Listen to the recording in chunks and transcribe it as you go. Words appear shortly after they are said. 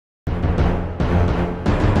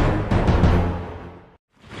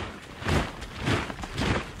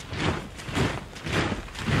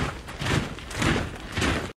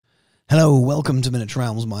Hello, welcome to Miniature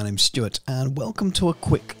Realms. My name's Stuart, and welcome to a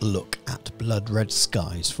quick look at Blood Red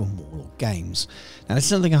Skies from Warlord Games. Now, this is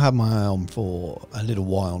something I've had my eye on for a little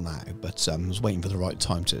while now, but I was waiting for the right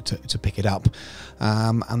time to pick it up.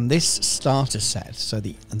 And this starter set, so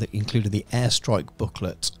that included the Airstrike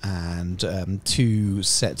booklet and two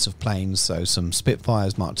sets of planes, so some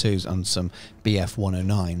Spitfires Mark IIs and some BF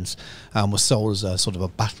 109s, was sold as a sort of a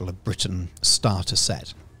Battle of Britain starter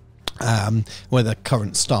set. Where the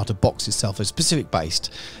current starter box itself is Pacific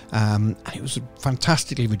based, and it was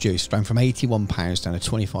fantastically reduced, down from £81 down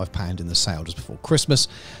to £25 in the sale just before Christmas,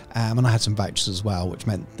 and I had some vouchers as well, which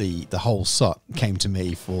meant the whole set came to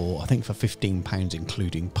me for, I think, for £15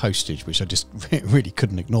 including postage, which I just really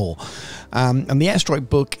couldn't ignore. And the Airstrike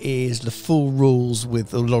book is the full rules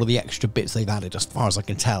with a lot of the extra bits they've added. As far as I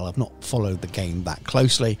can tell, I've not followed the game that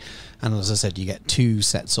closely, and as I said, you get two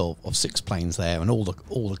sets of 6 planes there, and all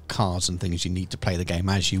the cards and things you need to play the game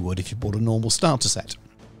as you would if you bought a normal starter set.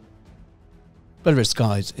 Blood Red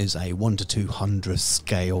Skies is a 1 to 200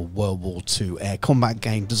 scale World War II air combat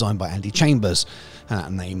game designed by Andy Chambers, and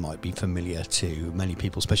that name might be familiar to many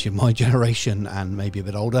people, especially of my generation and maybe a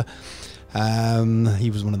bit older. He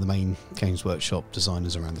was one of the main Games Workshop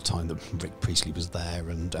designers around the time that Rick Priestley was there,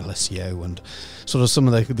 and Alessio, and sort of some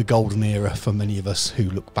of the golden era for many of us who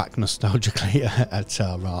look back nostalgically at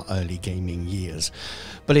our early gaming years.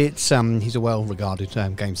 But it's he's a well-regarded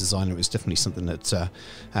games designer. It's definitely something that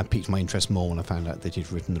piqued my interest more when I found out that he'd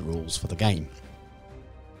written the rules for the game.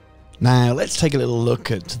 Now, let's take a little look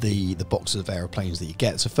at the boxes of aeroplanes that you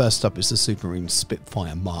get. So first up is the Supermarine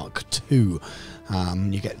Spitfire Mark II.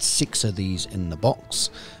 You get 6 of these in the box.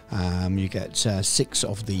 You get 6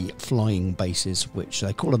 of the flying bases, which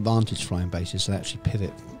they call advantage flying bases. So they actually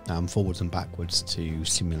pivot forwards and backwards to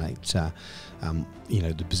simulate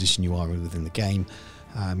the position you are within the game.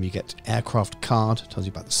 You get aircraft card, tells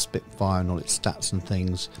you about the Spitfire and all its stats and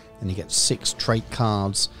things. And you get 6 trait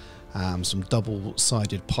cards. Some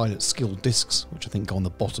double-sided pilot skill discs, which I think go on the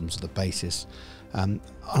bottoms of the bases.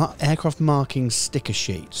 Aircraft marking sticker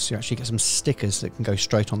sheets. You actually get some stickers that can go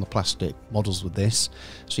straight on the plastic models with this,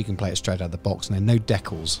 so you can play it straight out of the box. And then no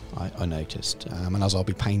decals, I noticed. And as I'll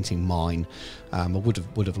be painting mine, I would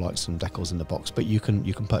have liked some decals in the box, but you can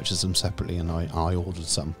purchase them separately, and I ordered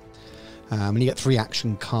some. And you get 3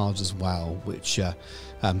 action cards as well, which just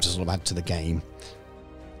sort of add to the game.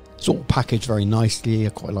 It's all packaged very nicely.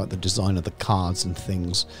 I quite like the design of the cards and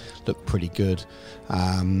things, look pretty good.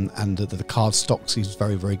 And the card stock seems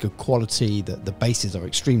very, very good quality. The bases are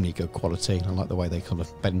extremely good quality. I like the way they kind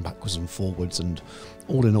of bend backwards and forwards, and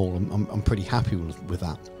all in all, I'm pretty happy with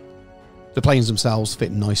that. The planes themselves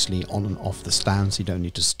fit nicely on and off the stand, so you don't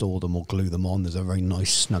need to store them or glue them on. There's a very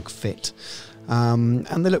nice snug fit. And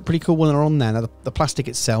they look pretty cool when they're on there. Now, the plastic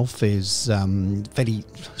itself is very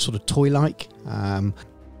sort of toy-like.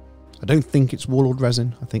 I don't think it's Warlord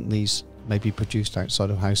resin. I think these may be produced outside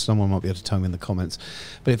of house. Someone might be able to tell me in the comments.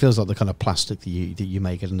 But it feels like the kind of plastic that you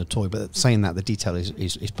may get in a toy. But saying that, the detail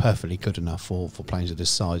is perfectly good enough for planes of this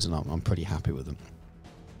size, and I'm pretty happy with them.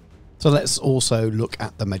 So let's also look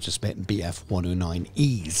at the Messerschmitt BF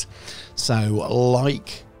 109Es. So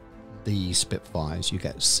like the Spitfires, you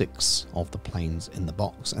get 6 of the planes in the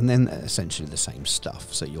box, and then essentially the same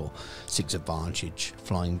stuff. So your 6 advantage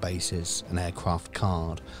flying bases, an aircraft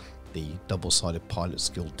card, the double-sided pilot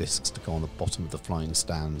skill discs to go on the bottom of the flying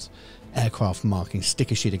stands, aircraft marking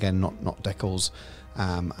sticker sheet, again not decals,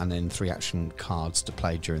 and then 3 action cards to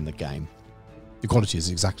play during the game. The quality is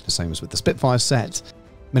exactly the same as with the Spitfire set.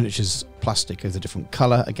 Miniatures plastic is a different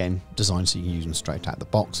colour, again designed so you can use them straight out of the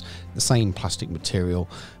box. The same plastic material,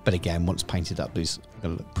 but again once painted up is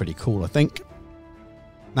going to look pretty cool, I think.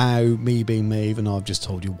 Now, me being me, even though I've just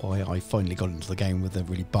told you why I finally got into the game with a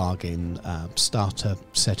really bargain starter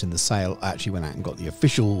set in the sale, I actually went out and got the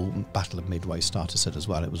official Battle of Midway starter set as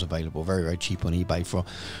well. It was available very, very cheap on eBay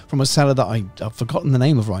from a seller that I've forgotten the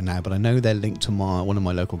name of right now, but I know they're linked to one of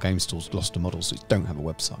my local game stores, Gloucester Models, which don't have a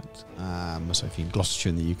website. So if you're in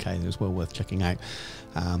Gloucestershire in the UK, then it's well worth checking out.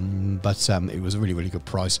 But it was a really, really good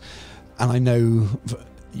price. And I know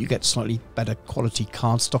you get slightly better quality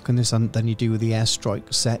card stock in this than you do with the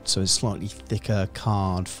Airstrike set, so it's slightly thicker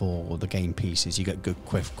card for the game pieces. You get good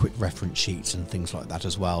quick reference sheets and things like that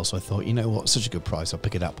as well. So I thought, you know what, such a good price, I'll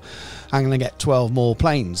pick it up. I'm going to get 12 more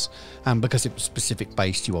planes, and because it's specific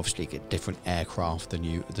based, you obviously get different aircraft than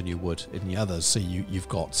you would in the others. So you've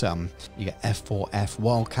got you get F4F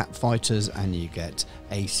Wildcat fighters, and you get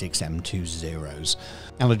A6 M20s.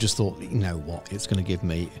 And I just thought, you know what, it's going to give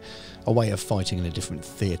me a way of fighting in a different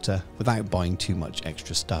theatre without buying too much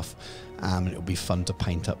extra stuff, and it'll be fun to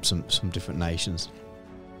paint up some different nations.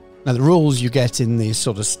 Now, the rules you get in the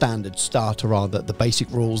sort of standard starter are that the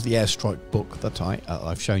basic rules, the airstrike book that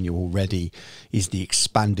I've shown you already, is the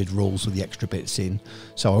expanded rules with the extra bits in.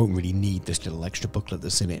 So I won't really need this little extra booklet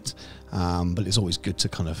that's in it. But it's always good to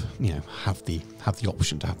kind of, you know, have the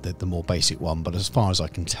option to have the more basic one. But as far as I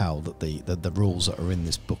can tell, that the rules that are in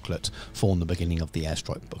this booklet form the beginning of the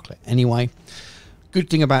airstrike booklet. Anyway. Good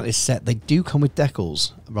thing about this set, they do come with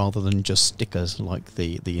decals rather than just stickers like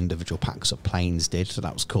the individual packs of planes did, so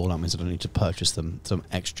that was cool. That means I don't need to purchase them some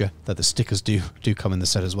extra, though the stickers do come in the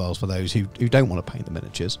set as well for those who don't want to paint the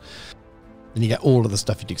miniatures. Then you get all of the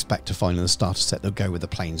stuff you'd expect to find in the starter set. They'll go with the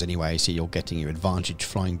planes anyway, so you're getting your advantage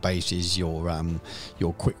flying bases, your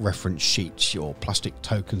quick reference sheets, your plastic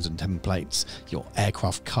tokens and templates, your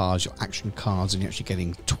aircraft cards, your action cards, and you're actually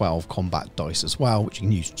getting 12 combat dice as well, which you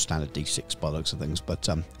can use standard D6 by the looks of things, but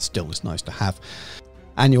still it's nice to have.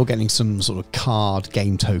 And you're getting some sort of card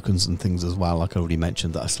game tokens and things as well, like I already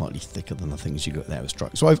mentioned, that are slightly thicker than the things you got there with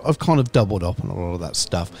Strike. So I've kind of doubled up on a lot of that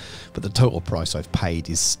stuff, but the total price I've paid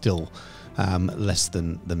is still less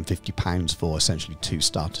than £50 for essentially 2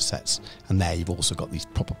 starter sets. And there you've also got these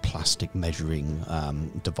proper plastic measuring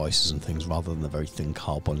devices and things rather than the very thin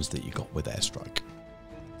card ones that you got with Airstrike.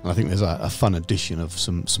 And I think there's a fun addition of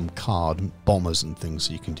some card bombers and things,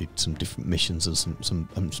 so you can do some different missions and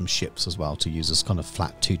some ships as well to use as kind of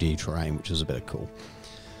flat 2D terrain, which is a bit of cool.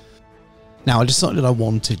 Now I decided I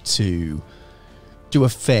wanted to do a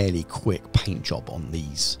fairly quick paint job on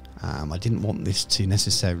these. I didn't want this to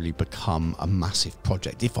necessarily become a massive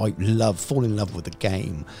project. If I fall in love with the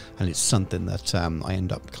game and it's something that I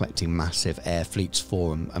end up collecting massive air fleets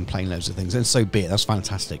for and playing loads of things, then so be it, that's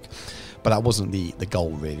fantastic. But that wasn't the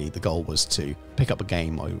goal really. The goal was to pick up a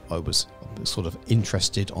game I was sort of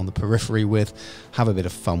interested on the periphery with, have a bit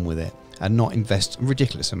of fun with it, and not invest a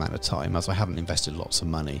ridiculous amount of time, as I haven't invested lots of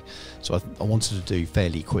money. So I wanted to do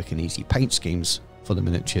fairly quick and easy paint schemes for the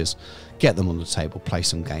miniatures, get them on the table, play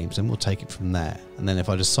some games, and we'll take it from there. And then if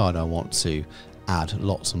I decide I want to add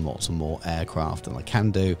lots and lots and more aircraft, then I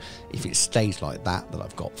can do. If it stays like that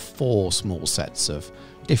I've got 4 small sets of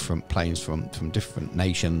different planes from different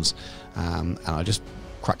nations, and I just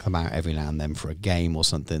crack them out every now and then for a game or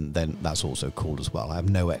something, then that's also cool as well. I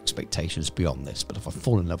have no expectations beyond this, but if I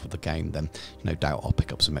fall in love with the game, then no doubt I'll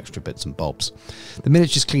pick up some extra bits and bobs. The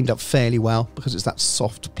miniature's cleaned up fairly well because it's that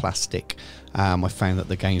soft plastic. I found that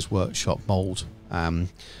the Games Workshop mould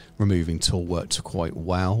removing tool worked quite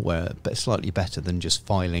well, but slightly better than just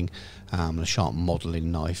filing. A sharp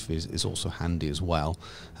modelling knife is also handy as well,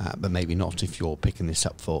 but maybe not if you're picking this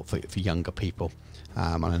up for younger people.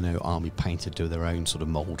 And I know Army Painter do their own sort of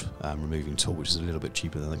mould removing tool, which is a little bit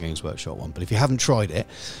cheaper than the Games Workshop one. But if you haven't tried it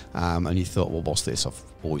and you thought, well, what's this? I've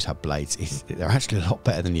always had blades. They're actually a lot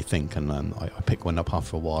better than you think. And I picked one up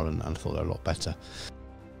after a while and I thought they're a lot better.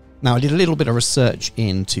 Now, I did a little bit of research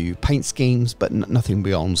into paint schemes, but nothing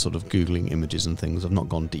beyond sort of Googling images and things. I've not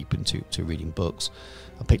gone deep into reading books.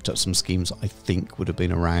 I picked up some schemes I think would have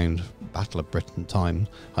been around Battle of Britain time.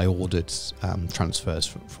 I ordered transfers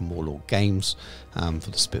from Warlord Games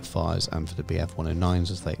for the Spitfires and for the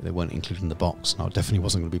BF-109s, as they weren't included in the box. And I definitely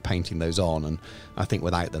wasn't going to be painting those on, and I think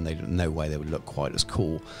without them, no way they would look quite as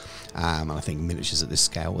cool. And I think miniatures at this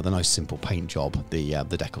scale, with a nice simple paint job, the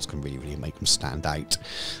decals can really make them stand out.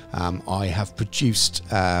 I have produced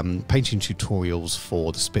painting tutorials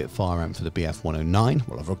for the Spitfire and for the BF-109.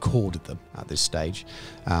 Well, I've recorded them at this stage,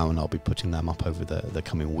 and I'll be putting them up over the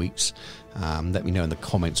coming weeks. Let me know in the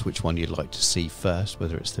comments which one you'd like to see first,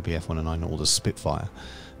 whether it's the BF-109 or the Spitfire.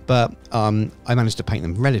 But I managed to paint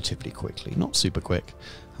them relatively quickly, not super quick.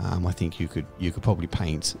 I think you could probably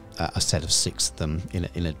paint a set of 6 of them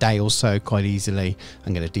in a day or so quite easily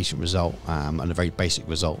and get a decent result, and a very basic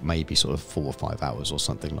result, maybe sort of 4 or 5 hours or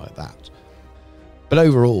something like that. But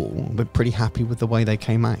overall, we're pretty happy with the way they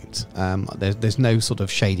came out. There's no sort of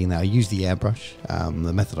shading there. I used the airbrush.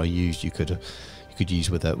 The method I used, you could use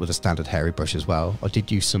with a standard hairy brush as well. I did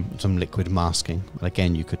use some liquid masking, but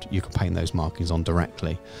again, you could paint those markings on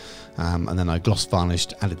directly. And then I gloss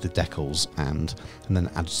varnished, added the decals, and then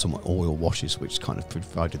added some oil washes, which kind of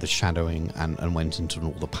provided the shadowing and went into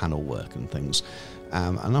all the panel work and things.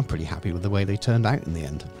 And I'm pretty happy with the way they turned out in the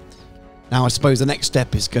end. Now, I suppose the next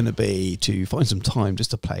step is going to be to find some time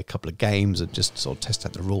just to play a couple of games and just sort of test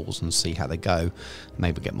out the rules and see how they go.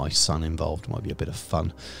 Maybe get my son involved. It might be a bit of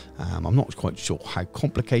fun. I'm not quite sure how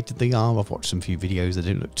complicated they are. I've watched some few videos that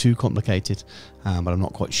don't look too complicated, but I'm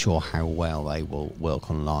not quite sure how well they will work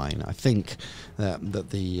online. I think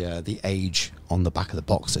that the age on the back of the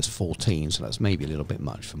box says 14, so that's maybe a little bit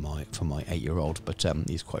much for my 8-year-old, but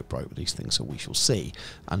he's quite bright with these things, so we shall see.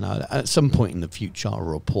 And at some point in the future, I'll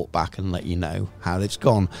report back and let let you know how it's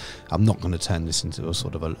gone. I'm not going to turn this into a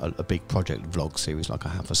sort of a big project vlog series like I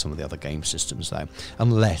have for some of the other game systems though,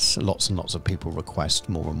 unless lots and lots of people request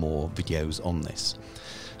more and more videos on this.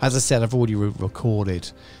 As I said, I've already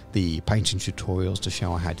recorded the painting tutorials to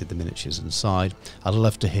show how I did the miniatures inside. I'd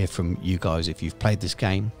love to hear from you guys if you've played this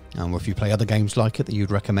game, or if you play other games like it that you'd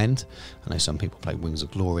recommend. I know some people play Wings of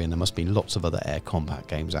Glory, and there must be lots of other air combat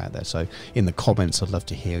games out there. So in the comments, I'd love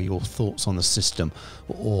to hear your thoughts on the system,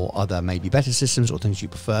 or other maybe better systems or things you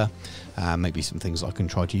prefer. Maybe some things I can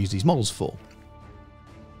try to use these models for.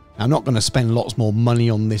 I'm not going to spend lots more money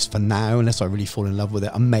on this for now unless I really fall in love with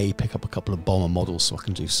it. I may pick up a couple of bomber models so I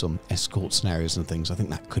can do some escort scenarios and things. I think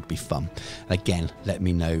that could be fun. And again, let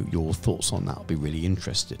me know your thoughts on that. I'll be really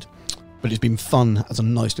interested. But it's been fun as a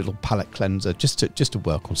nice little palette cleanser just to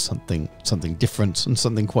work on something different and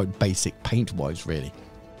something quite basic paint-wise, really.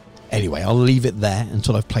 Anyway, I'll leave it there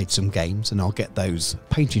until I've played some games, and I'll get those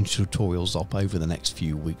painting tutorials up over the next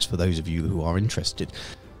few weeks for those of you who are interested.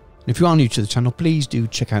 And if you are new to the channel, please do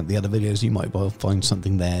check out the other videos. You might well find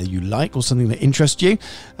something there you like or something that interests you.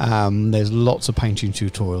 There's lots of painting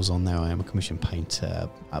tutorials on there. I am a commissioned painter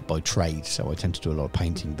by trade, so I tend to do a lot of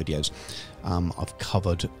painting videos. I've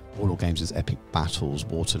covered Warlord Games' epic battles,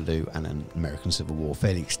 Waterloo and an American Civil War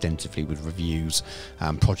fairly extensively with reviews,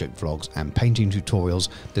 project vlogs and painting tutorials.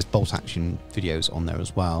 There's bolt action videos on there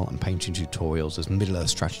as well, and painting tutorials. There's Middle-earth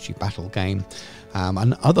strategy battle game,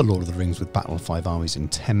 and other Lord of the Rings with Battle of 5 Armies in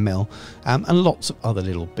 10mm, and lots of other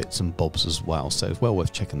little bits and bobs as well. So it's well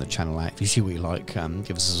worth checking the channel out. If you see what you like,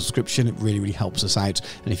 give us a subscription. It really helps us out.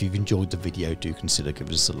 And if you've enjoyed the video, do consider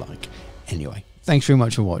giving us a like. Anyway, thanks very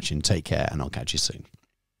much for watching. Take care, and I'll catch you soon.